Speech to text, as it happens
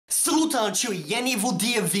Saluton al ciui, jen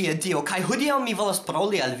Evildea video, kai hodiaŭ mi volas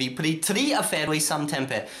paroli al vi pri tri aferoj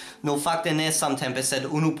samtempe. No, fakte ne samtempe, sed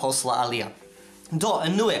unu post la alia. Do,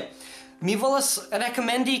 unue, mi volas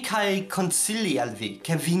rekomendi kai konsili al vi,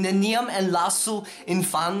 ke vi neniam enlasu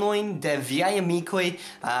infanojn de viaj amikoj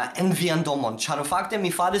en vian domon, ĉar fakte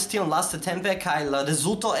mi faris tion lastatempe kaj la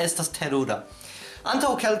rezulto estas terura.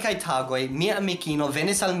 Antaŭ kelkaj tagoj, mia amikino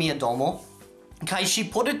venis al mia domo, kai si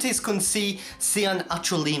portis kun si sian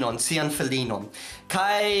aĉulinon, sian filinon.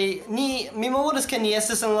 Kai mi memoras ke ni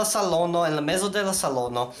estis en la salono, en la mezo de la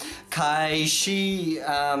salono, kai si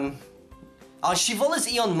volis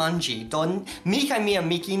ion manĝi, do mi kaj mia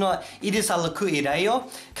amikino iris al la kuirejo,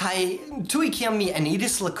 kaj tuj kiam mi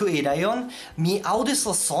eniris la kuirejon, mi aŭdis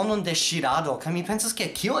la sonon de ŝirado, kaj mi pensas ke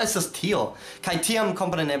kio estas tio, kaj tiam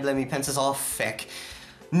kompreneble mi pensas, oh fek.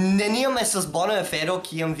 Neniam estas bona afero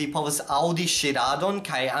kiam vi povas aŭdi ŝiradon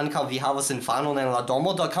kaj ankaŭ vi havas infanon en la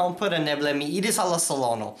domo, do kompreneble mi iris al la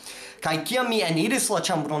salono. Kaj kiam mi eniris la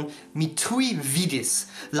ĉambron, mi tuj vidis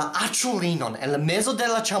la aĉulinon en la mezo de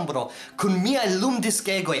la ĉambro kun miaj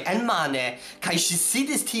lumdiskegoj enmane, kaj ŝi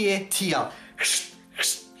sidis tie tiel.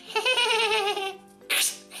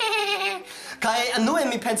 Kaj unue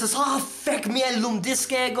mi pensas, fek, miaj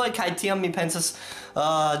lumdiskegoj, kaj tiam mi pensas,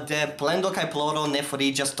 de plendo kaj ploro ne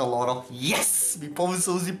foriĝas doloro. Yes! Mi povas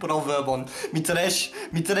uzi proverbon. Mi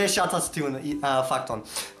tre ŝatas tiun fakton.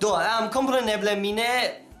 Do, kompreneble mi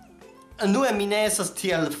ne estas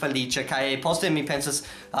tiel feliĉa, kaj poste mi pensas,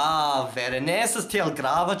 vere, ne estas tiel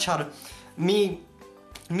grava, ĉar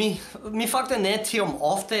mi fakte ne tiom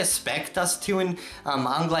ofte spektas tiujn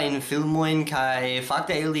anglajn filmojn, kaj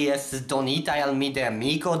fakte ili estis donitaj al mi de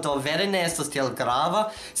amiko, do vere ne estas tiel grava,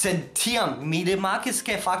 sed tiam mi rimarkis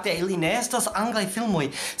ke fakte ili ne estas anglaj filmoj,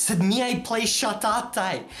 sed miaj plej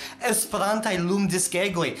ŝatataj esperantaj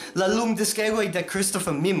lumdiskegoj, la lumdiskegoj de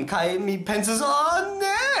Christopher Mim, kaj mi pensas,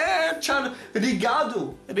 ne, ĉar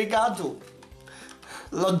rigardu,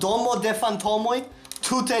 la domo de fantomoj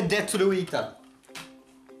tute detruita.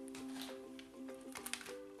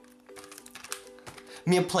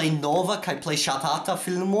 Mia plej nova kaj plej ŝatata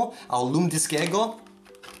filmo aŭ lumdiskego,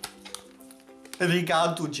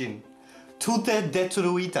 rigardu ĝin. Tute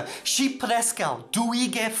detruita. Ŝi preskaŭ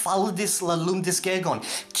duige faldis la lumdiskegon.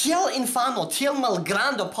 Kiel infano tiel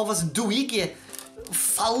malgranda povas duige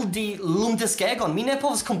faldi lumdiskegon? Mi ne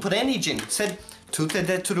povas kompreni ĝin, sed tute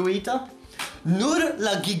detruita. Nur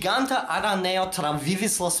la giganta araneo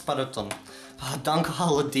travivis la spiriton. Dank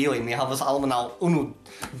al Dio, mi havas almenaŭ unu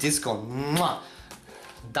diskon.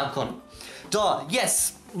 Dankon. Do,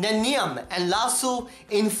 yes, neniam enlasu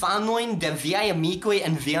infanojn de viaj amikoj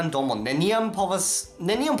en vian domon. Neniam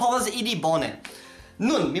povas idi bone.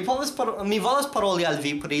 Nun, mi volas paroli al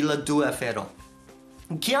vi pri la dua afero.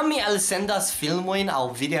 Kiam mi elsendas filmojn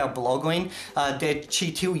aŭ videoblogojn de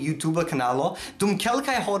ĉi tiu YouTube kanalo, dum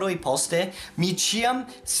kelkaj horoj poste, mi ĉiam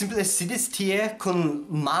simple sidis tie kun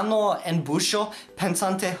mano en buŝo,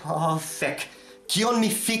 pensante, fek. Kion mi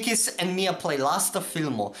fikis en mia plej lasta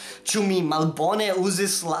filmo? Ĉu mi malbone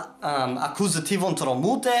uzis la akuzativon tro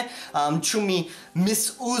multe? Ĉu mi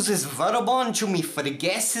misuzis verbon? Ĉu mi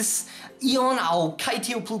forgesis ion aŭ kaj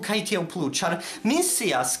tio plu? Ĉar mi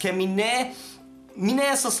scias ke mi ne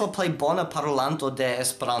estas la plej bona parolanto de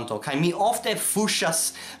Esperanto, kaj mi ofte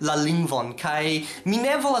fuŝas la lingvon, kaj mi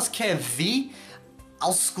ne volas ke vi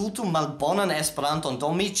aŭskultu malbonan Esperanton, do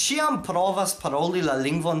mi ĉiam provas paroli la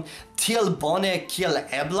lingvon tiel bone kiel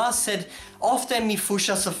eblas, sed ofte mi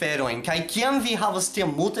fuŝas aferojn, kaj kiam vi havas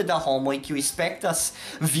tiom multe da homoj kiuj spektas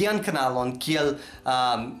vian kanalon kiel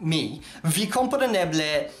mi, vi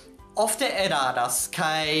kompreneble ofte eraras,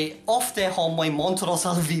 kaj ofte homoj montros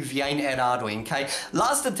al vi viajn erarojn, kaj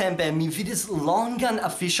lastatempe mi vidis longan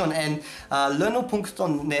afiŝon en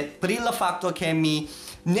lernopunkto.net pri la fakto ke mi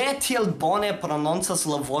ne tiel bone prononcas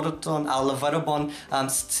la vorton aŭ la verbon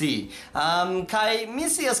sci. Kaj mi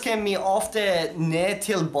scias ke mi ofte ne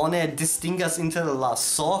tiel bone distingas inter la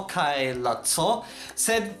so kaj la c,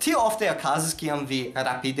 sed tio ofte okazas kiam vi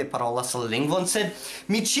rapide parolas la lingvon, sed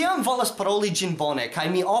mi ĉiam volas paroli ĝin bone, kaj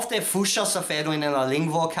mi ofte fuŝas aferojn en la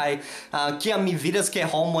lingvo, kaj kiam mi vidas ke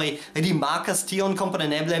homoj rimarkas tion,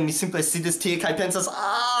 kompreneble mi simple sidis tie kaj pensas,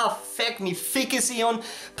 fek, mi fikis ion,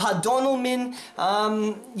 pardonu min,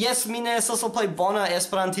 yes, mi ne estas la plej bona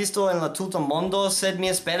esperantisto en la tuta mondo, sed mi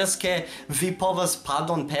esperas ke vi povas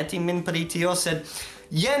pardonpeti min pri tio, sed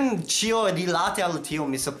jen cio rilate al tio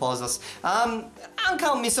mi supposas.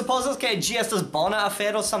 Ankaŭ mi supposas ke ĝi estas bona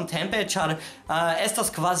afero samtempe, ĉar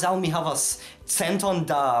estas kvazaŭ mi havas centon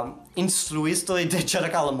da instruistoj de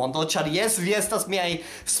ĉirkaŭ la mondo, ĉar jes, vi estas miaj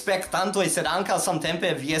spektantoj, sed ankaŭ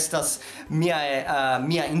samtempe vi estas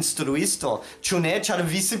mia instruisto. Ĉu ne? Ĉar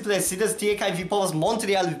vi simple sidas tie kaj vi povas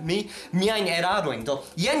montri al mi miajn erarojn. Do,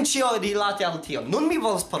 jen ĉio rilate al tio. Nun mi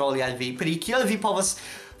volas paroli al vi pri kiel vi povas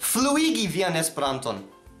fluigi vian Esperanton.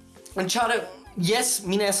 Ĉar, jes,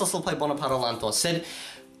 mi ne estas la plej bona parolanto, sed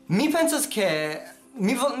mi pensas ke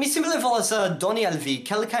mi simple volas doni al vi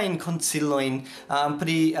kelkajn konsilojn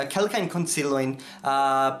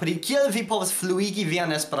pri kiel vi povas fluigi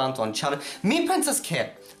vian Esperanton, ĉar mi pensas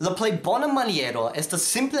ke la plej bona maniero estas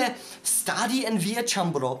simple stadi en via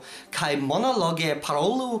ĉambro kaj monologe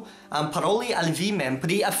paroli al vi mem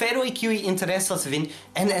pri aferoj kiuj interesas vin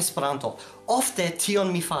en Esperanto. Ofte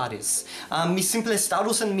tion mi faris. Mi simple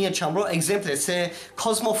starus en mia ĉambro, ekzemple se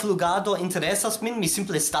kosmoflugado interesas min, mi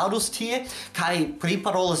simple starus tie kaj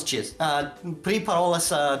priparolas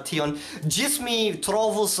tion ĝis mi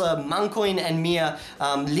trovus mankojn en mia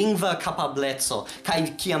lingva kapableco.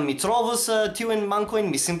 Kaj kiam mi trovus tiujn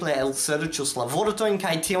mankojn, mi simple elserĉus la vortojn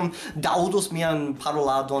kaj tiam daŭrus mian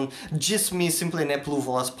paroladon ĝis mi simple ne plu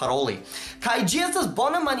volas paroli. Kaj ĝi estas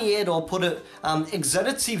bona maniero por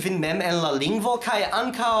ekzerci vin mem en la lingvo kaj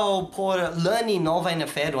ankaŭ por lerni novajn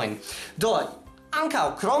aferojn. Do,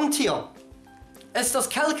 ankaŭ krom tio estas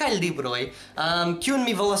kelkaj libroj kiujn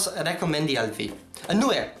mi volas rekomendi al vi.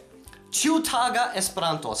 Unue, Ĉiutaga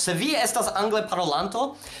Esperanto. Se vi estas angle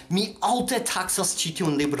parolanto, mi alte taksas ĉi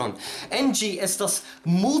tiun libron. En ĝi estas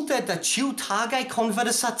multe da ĉiutagaj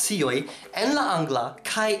konversacioj en la angla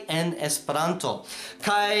kaj en Esperanto.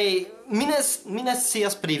 Kaj mi ne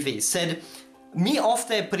scias pri vi, sed mi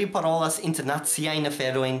ofte priparolas internaciajn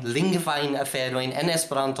aferojn, lingvajn aferojn en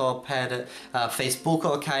Esperanto per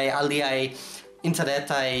Facebooko kaj aliaj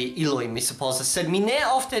interretaj iloj, mi supposas, sed mi ne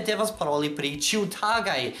ofte devas paroli pri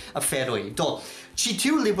ĉiutagaj aferoj. Do, ĉi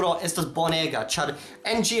tiu libro estas bonega, ĉar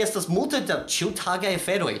en ĝi estas multe da ĉiutagaj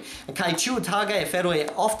aferoj, kaj ĉiutagaj aferoj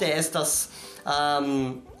ofte estas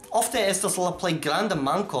la plej granda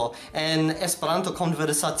manko en Esperanto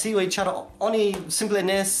konversacioj, ĉar oni simple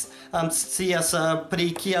ne scias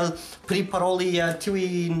pri kiel priparoli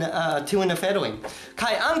tiujn aferojn.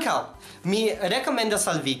 Kaj ankaŭ mi rekomendas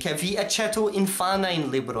al vi ke vi aĉetu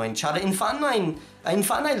infanajn librojn, ĉar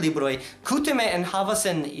infanaj libroj kutime enhavas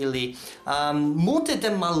en ili multe de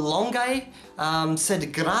mallongaj sed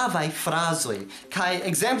gravaj frazoj. Kaj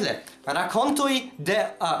ekzemple,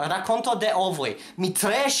 rakonto de ovoj. Mi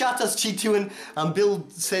tre ŝatas ĉi tiun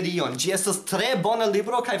bildserion. Ĝi estas tre bona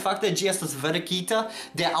libro kaj fakte ĝi estas verkita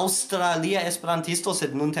de aŭstralia esperantisto,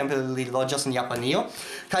 sed nuntempe li loĝas en Japanio.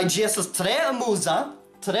 Kaj ĝi estas tre amuza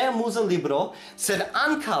libro, sed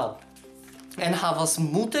ankaŭ enhavas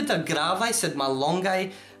multe da gravaj sed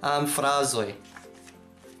mallongaj frazoj.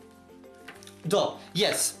 Do,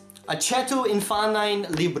 jes, aĉetu infanajn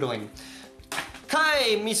librojn.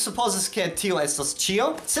 Kaj mi supozas ke tio estas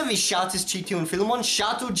ĉio. Se vi ŝatis ĉi tiun filmon,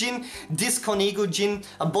 ŝatu ĝin, diskonigu ĝin,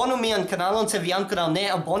 abonu mian kanalon se vi ankoraŭ ne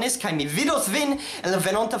abonis, kaj mi vidos vin en la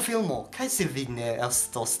venonta filmo. Kaj se vi ne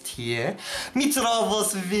estos tie, mi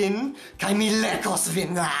trovos vin, kaj mi lekos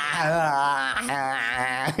vin.